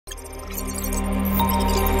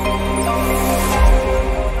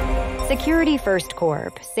Security First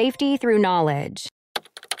Corp. Safety through knowledge.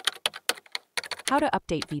 How to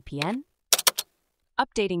update VPN?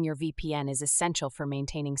 Updating your VPN is essential for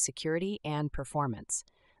maintaining security and performance.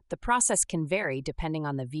 The process can vary depending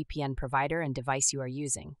on the VPN provider and device you are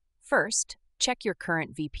using. First, check your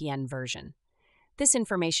current VPN version. This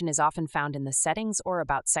information is often found in the Settings or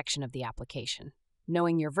About section of the application.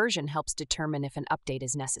 Knowing your version helps determine if an update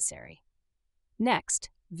is necessary. Next,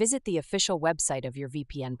 visit the official website of your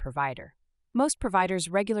VPN provider. Most providers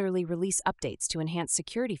regularly release updates to enhance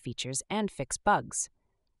security features and fix bugs.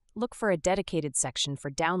 Look for a dedicated section for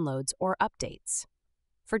downloads or updates.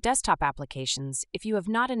 For desktop applications, if you have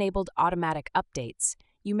not enabled automatic updates,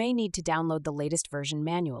 you may need to download the latest version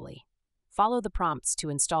manually. Follow the prompts to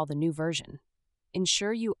install the new version.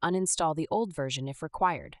 Ensure you uninstall the old version if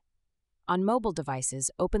required. On mobile devices,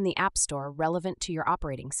 open the App Store relevant to your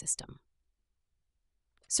operating system.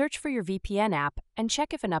 Search for your VPN app and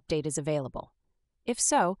check if an update is available. If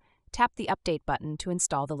so, tap the Update button to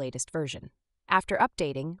install the latest version. After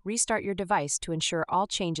updating, restart your device to ensure all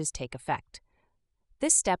changes take effect.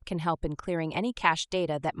 This step can help in clearing any cached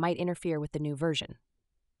data that might interfere with the new version.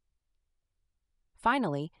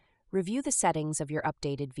 Finally, review the settings of your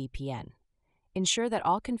updated VPN. Ensure that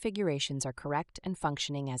all configurations are correct and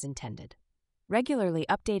functioning as intended. Regularly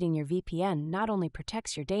updating your VPN not only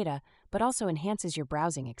protects your data, but also enhances your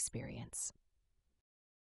browsing experience.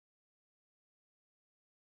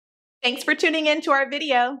 Thanks for tuning in to our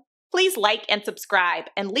video. Please like and subscribe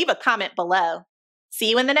and leave a comment below. See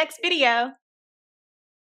you in the next video.